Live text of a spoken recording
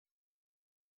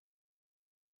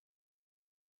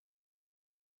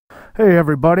Hey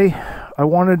everybody, I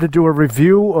wanted to do a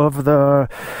review of the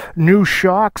new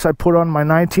shocks I put on my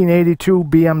 1982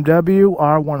 BMW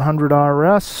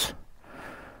R100Rs.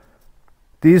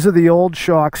 These are the old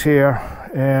shocks here,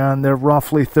 and they're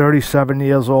roughly 37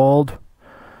 years old,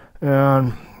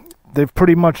 and they've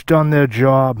pretty much done their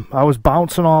job. I was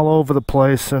bouncing all over the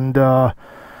place, and the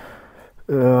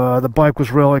bike was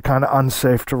really kind of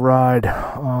unsafe to ride,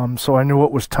 so I knew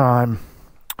it was time.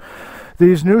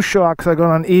 These new shocks I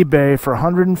got on eBay for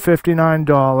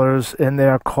 $159, and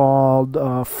they're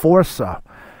called Forza,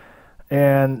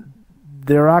 and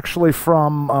they're actually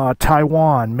from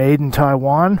Taiwan, made in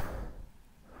Taiwan.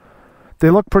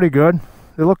 They look pretty good.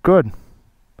 They look good.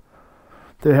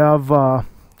 They have,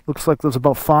 looks like there's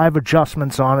about 5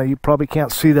 adjustments on it. You probably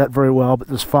can't see that very well, but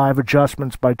there's 5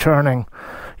 adjustments by turning.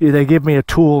 They give me a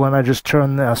tool and I just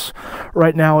turn this.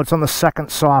 Right now it's on the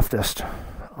second softest.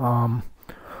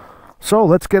 So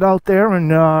let's get out there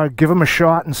and give them a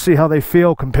shot and see how they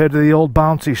feel compared to the old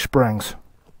bouncy springs.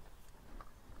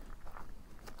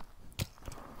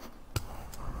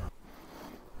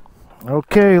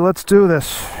 Okay, let's do this.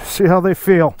 See how they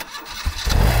feel.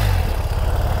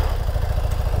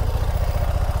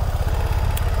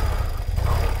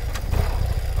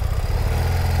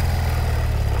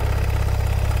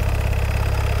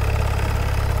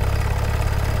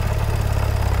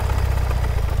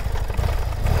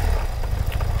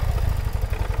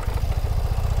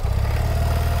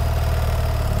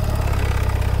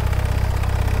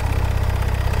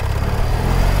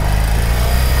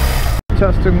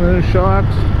 Testing the new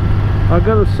shocks. I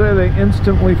gotta say, they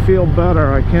instantly feel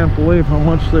better. I can't believe how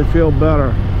much they feel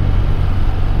better.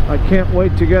 I can't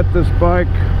wait to get this bike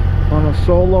on a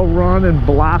solo run and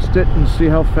blast it and see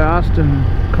how fast and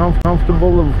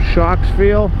comfortable the shocks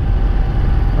feel.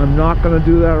 I'm not gonna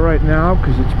do that right now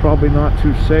because it's probably not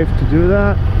too safe to do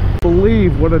that.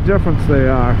 Believe what a difference they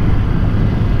are.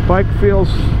 Bike feels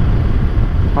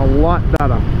a lot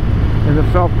better, and it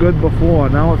felt good before.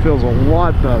 Now it feels a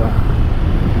lot better.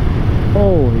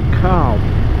 Holy cow.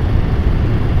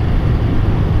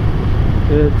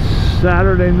 It's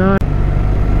Saturday night.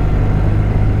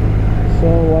 So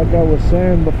like I was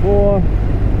saying before,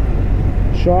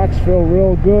 shocks feel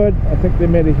real good. I think they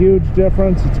made a huge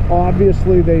difference. It's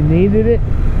obviously they needed it.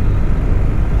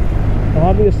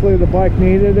 Obviously the bike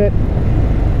needed it.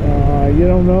 You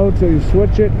don't know till you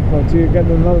switch it, until you get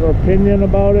another opinion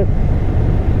about it.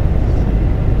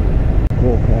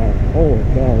 Cool car. Holy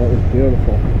cow, that was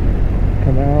beautiful.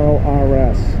 Bmw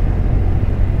RS.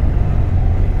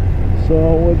 So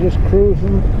we're just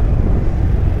cruising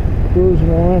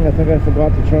along. I think I forgot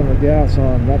to turn the gas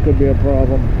on. That could be a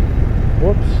problem.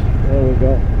 Whoops, there we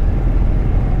go.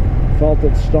 Felt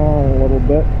it stalling a little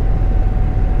bit.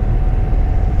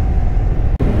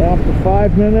 After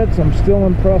 5 minutes, I'm still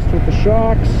impressed with the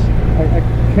shocks. I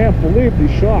can't believe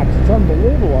these shocks. It's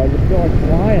unbelievable. I just feel like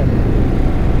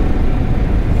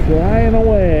flying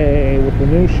away with the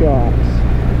new shocks.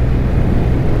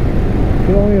 I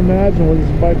can only imagine when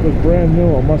this bike was brand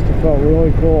new, it must have felt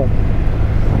really cool.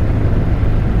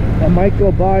 I might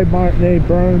go by Martin A.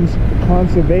 Burns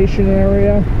Conservation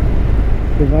Area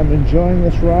because I'm enjoying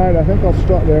this ride. I think I'll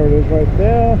stop. There it is right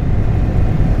there.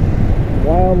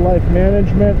 Wildlife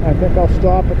Management. I think I'll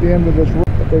stop at the end of this road.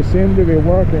 But they seem to be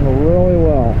working really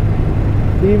well,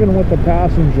 even with the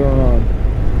passenger on.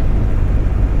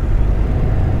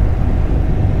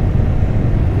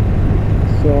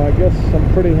 So I guess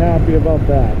I'm pretty happy about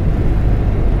that.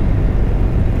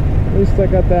 At least I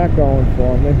got that going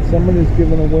for me. Somebody's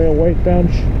giving away a weight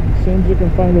bench. Seems you can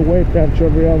find a weight bench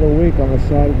every other week on the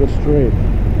side of the street.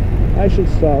 I should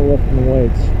start lifting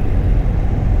weights.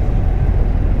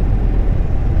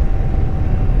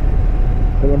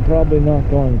 But I'm probably not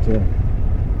going to.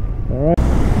 Alright?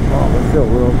 Oh, they feel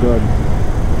real good.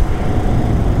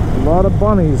 A lot of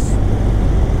bunnies.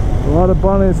 A lot of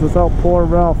bunnies without poor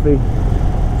Ralphie.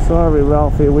 Sorry,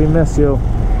 Ralphie, we miss you.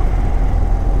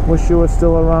 Wish you were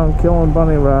still around killing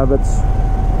bunny rabbits.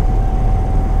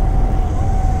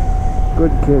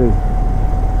 Good kitty.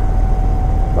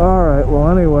 Alright, well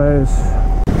anyways.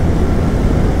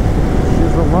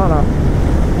 She's a runner.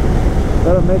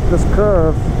 Better make this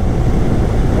curve.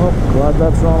 Oh, glad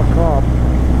that's not a cop.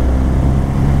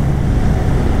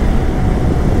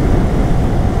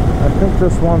 I think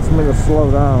this wants me to slow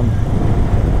down.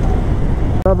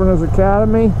 Governor's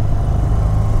Academy.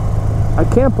 I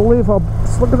can't believe how,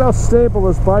 look at how stable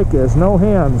this bike is. No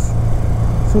hands.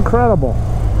 It's incredible.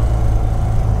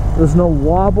 There's no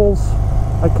wobbles.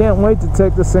 I can't wait to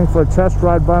take this thing for a test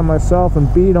ride by myself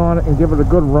and beat on it and give it a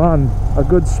good run, a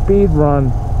good speed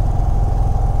run,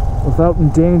 without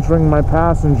endangering my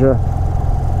passenger.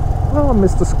 Oh,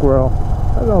 Mr. Squirrel.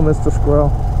 Hello, Mr.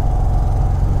 Squirrel.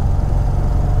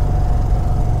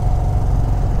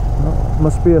 Oh,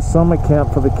 must be a summer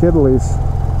camp for the kiddies.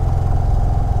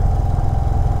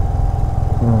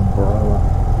 Oh, brother.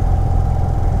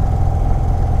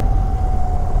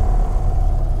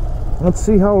 Let's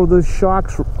see how the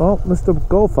sharks... Oh, Mr.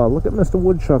 Gopher. Look at Mr.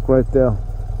 Woodchuck right there.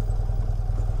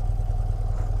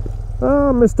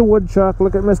 Oh, Mr. Woodchuck.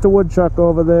 Look at Mr. Woodchuck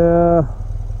over there.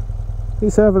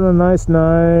 He's having a nice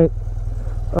night.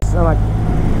 And I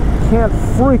can't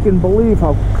freaking believe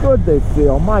how good they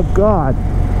feel. My God.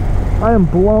 I am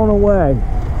blown away.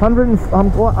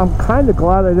 I'm kind of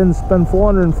glad I didn't spend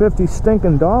 $450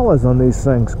 stinking dollars on these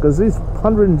things, because these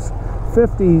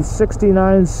 150,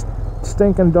 69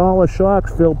 stinking dollar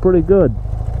sharks feel pretty good.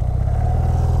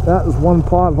 That is one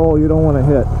pothole you don't want to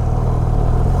hit.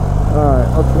 Alright,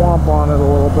 let's womp on it a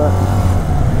little bit.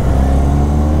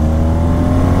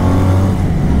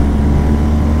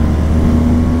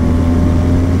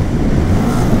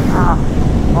 Ah,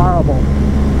 horrible.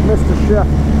 Missed a shift.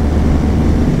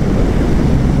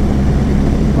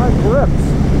 My grips.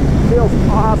 Feels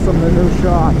awesome, the new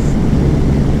shocks.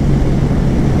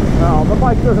 Now, the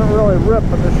bike doesn't really rip,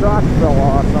 but the shocks feel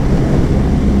awesome.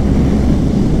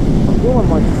 I'm doing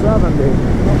like 70. I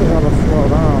think I'm gonna slow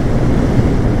down.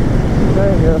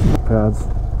 Okay, here's the pads.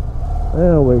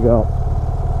 There we go.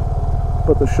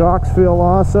 But the shocks feel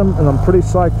awesome, and I'm pretty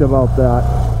psyched about that.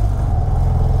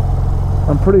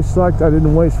 I'm pretty psyched I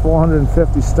didn't waste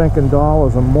 $450 stinking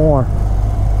dollars or more.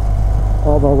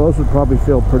 Although those would probably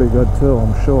feel pretty good too,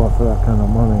 I'm sure, for that kind of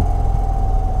money.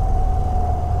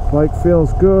 Bike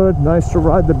feels good. Nice to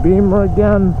ride the Beamer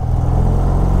again.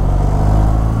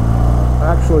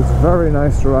 Actually, it's very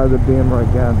nice to ride the Beamer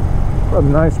again. What a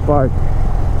nice bike.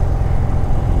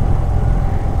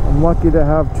 I'm lucky to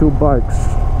have two bikes.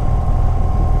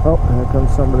 Oh, here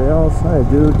comes somebody else. Hey,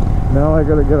 dude. Now I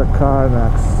gotta get a car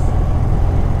next.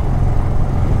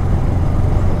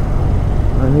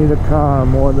 I need a car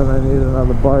more than I need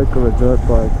another bike or a dirt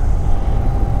bike.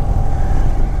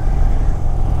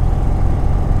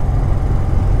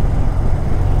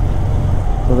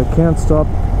 But I can't stop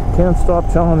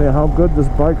telling you how good this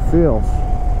bike feels.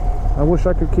 I wish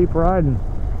I could keep riding,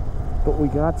 but we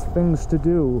got things to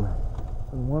do,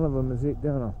 and one of them is eat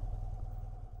dinner.